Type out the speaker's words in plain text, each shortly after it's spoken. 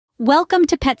Welcome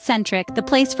to Petcentric, the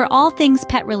place for all things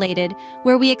pet-related,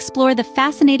 where we explore the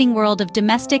fascinating world of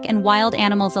domestic and wild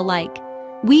animals alike.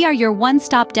 We are your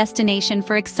one-stop destination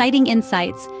for exciting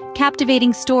insights,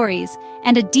 captivating stories,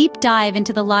 and a deep dive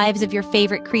into the lives of your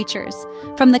favorite creatures.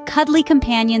 From the cuddly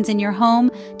companions in your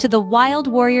home to the wild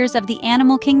warriors of the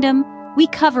animal kingdom, we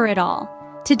cover it all.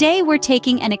 Today we're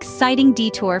taking an exciting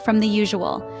detour from the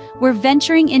usual. We're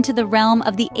venturing into the realm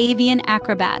of the avian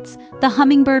acrobats, the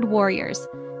hummingbird warriors.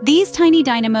 These tiny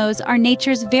dynamos are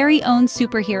nature's very own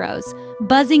superheroes,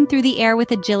 buzzing through the air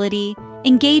with agility,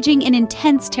 engaging in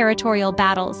intense territorial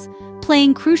battles,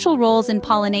 playing crucial roles in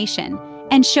pollination,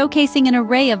 and showcasing an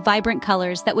array of vibrant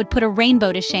colors that would put a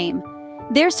rainbow to shame.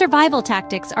 Their survival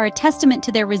tactics are a testament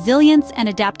to their resilience and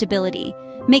adaptability,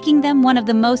 making them one of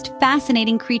the most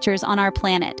fascinating creatures on our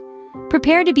planet.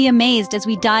 Prepare to be amazed as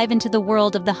we dive into the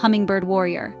world of the hummingbird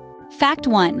warrior. Fact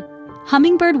 1.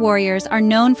 Hummingbird warriors are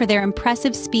known for their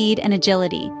impressive speed and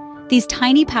agility. These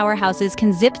tiny powerhouses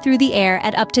can zip through the air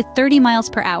at up to 30 miles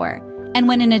per hour, and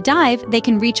when in a dive, they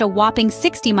can reach a whopping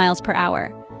 60 miles per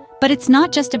hour. But it's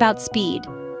not just about speed.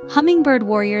 Hummingbird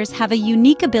warriors have a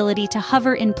unique ability to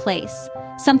hover in place,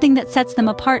 something that sets them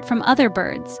apart from other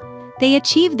birds. They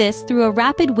achieve this through a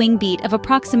rapid wing beat of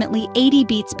approximately 80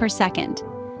 beats per second.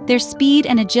 Their speed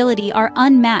and agility are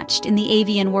unmatched in the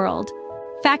avian world.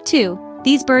 Fact 2.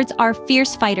 These birds are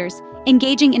fierce fighters,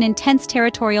 engaging in intense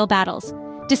territorial battles.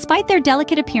 Despite their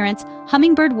delicate appearance,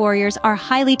 hummingbird warriors are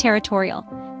highly territorial.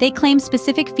 They claim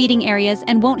specific feeding areas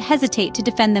and won't hesitate to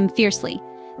defend them fiercely.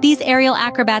 These aerial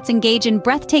acrobats engage in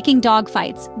breathtaking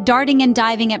dogfights, darting and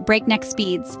diving at breakneck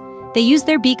speeds. They use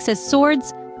their beaks as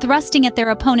swords, thrusting at their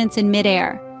opponents in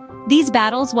midair. These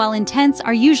battles, while intense,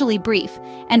 are usually brief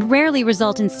and rarely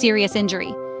result in serious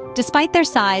injury. Despite their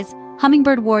size,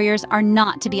 hummingbird warriors are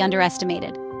not to be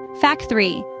underestimated. Fact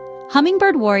 3.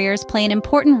 Hummingbird warriors play an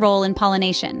important role in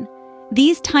pollination.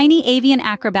 These tiny avian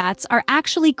acrobats are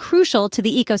actually crucial to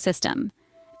the ecosystem.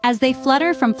 As they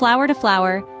flutter from flower to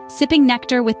flower, sipping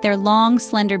nectar with their long,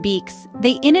 slender beaks,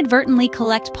 they inadvertently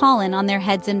collect pollen on their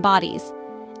heads and bodies.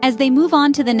 As they move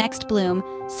on to the next bloom,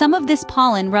 some of this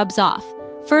pollen rubs off,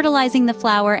 fertilizing the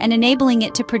flower and enabling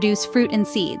it to produce fruit and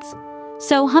seeds.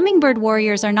 So hummingbird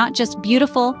warriors are not just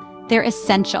beautiful, they're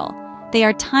essential. They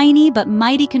are tiny but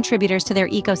mighty contributors to their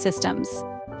ecosystems.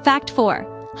 Fact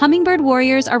 4. Hummingbird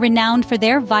warriors are renowned for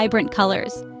their vibrant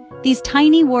colors. These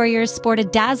tiny warriors sport a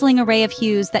dazzling array of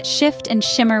hues that shift and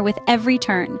shimmer with every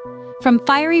turn. From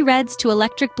fiery reds to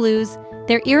electric blues,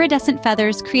 their iridescent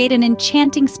feathers create an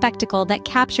enchanting spectacle that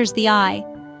captures the eye.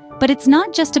 But it's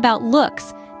not just about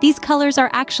looks. These colors are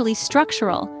actually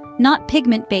structural, not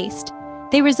pigment-based.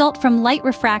 They result from light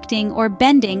refracting or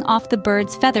bending off the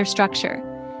bird's feather structure.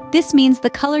 This means the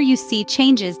color you see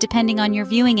changes depending on your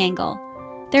viewing angle.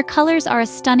 Their colors are a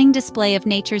stunning display of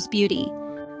nature's beauty.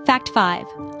 Fact 5.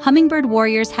 Hummingbird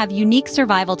warriors have unique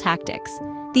survival tactics.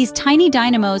 These tiny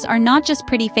dynamos are not just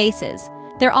pretty faces,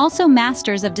 they're also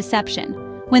masters of deception.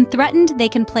 When threatened, they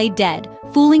can play dead,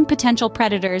 fooling potential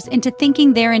predators into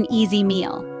thinking they're an easy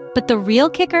meal. But the real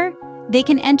kicker? They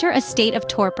can enter a state of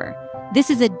torpor. This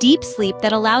is a deep sleep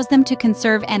that allows them to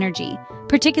conserve energy,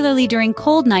 particularly during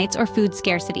cold nights or food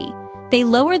scarcity. They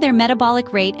lower their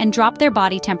metabolic rate and drop their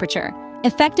body temperature,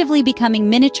 effectively becoming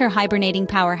miniature hibernating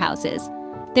powerhouses.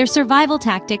 Their survival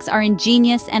tactics are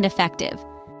ingenious and effective.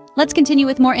 Let's continue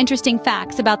with more interesting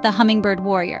facts about the hummingbird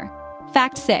warrior.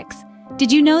 Fact 6. Did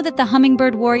you know that the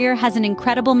hummingbird warrior has an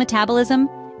incredible metabolism?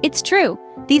 It's true.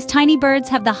 These tiny birds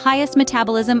have the highest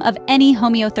metabolism of any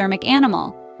homeothermic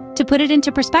animal. To put it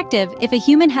into perspective, if a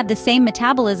human had the same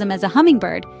metabolism as a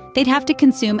hummingbird, they'd have to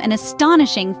consume an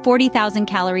astonishing 40,000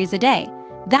 calories a day.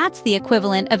 That's the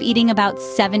equivalent of eating about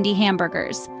 70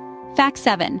 hamburgers. Fact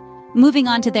 7. Moving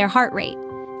on to their heart rate.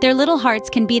 Their little hearts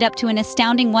can beat up to an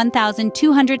astounding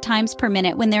 1,200 times per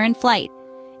minute when they're in flight.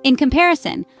 In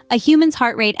comparison, a human's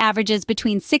heart rate averages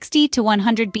between 60 to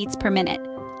 100 beats per minute.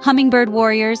 Hummingbird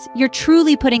warriors, you're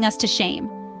truly putting us to shame.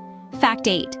 Fact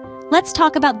 8. Let's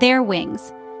talk about their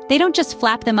wings. They don't just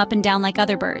flap them up and down like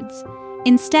other birds.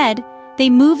 Instead, they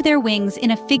move their wings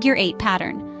in a figure-8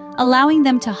 pattern, allowing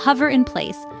them to hover in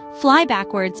place, fly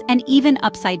backwards, and even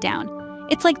upside down.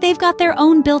 It's like they've got their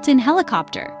own built-in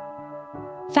helicopter.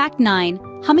 Fact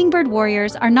 9. Hummingbird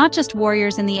warriors are not just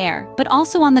warriors in the air, but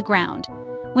also on the ground.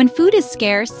 When food is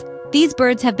scarce, these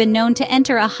birds have been known to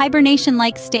enter a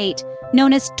hibernation-like state,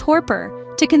 known as torpor,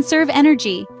 to conserve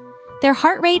energy. Their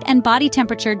heart rate and body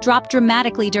temperature drop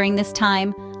dramatically during this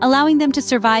time, allowing them to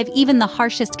survive even the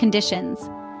harshest conditions.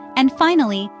 And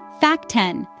finally, Fact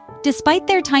 10. Despite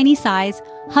their tiny size,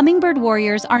 hummingbird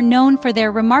warriors are known for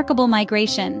their remarkable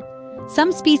migration.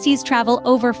 Some species travel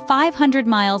over 500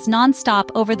 miles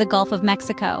non-stop over the Gulf of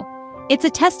Mexico. It's a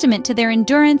testament to their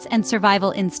endurance and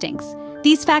survival instincts.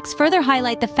 These facts further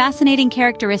highlight the fascinating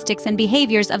characteristics and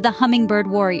behaviors of the hummingbird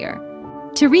warrior.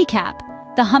 To recap,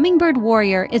 the hummingbird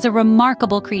warrior is a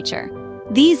remarkable creature.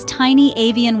 These tiny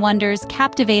avian wonders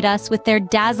captivate us with their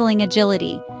dazzling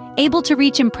agility, able to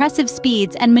reach impressive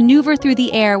speeds and maneuver through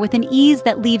the air with an ease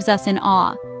that leaves us in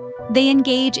awe. They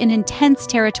engage in intense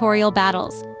territorial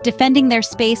battles, defending their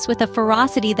space with a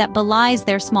ferocity that belies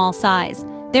their small size.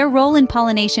 Their role in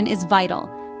pollination is vital,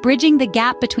 bridging the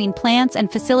gap between plants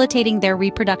and facilitating their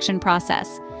reproduction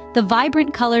process. The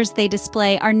vibrant colors they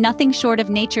display are nothing short of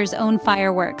nature's own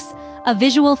fireworks, a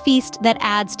visual feast that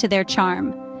adds to their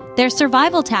charm. Their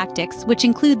survival tactics, which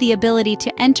include the ability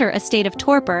to enter a state of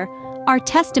torpor, are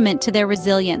testament to their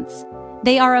resilience.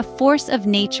 They are a force of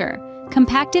nature,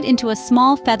 compacted into a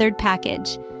small feathered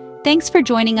package. Thanks for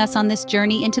joining us on this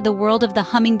journey into the world of the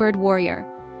hummingbird warrior.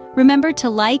 Remember to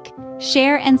like,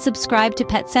 share, and subscribe to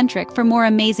Petcentric for more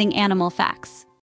amazing animal facts.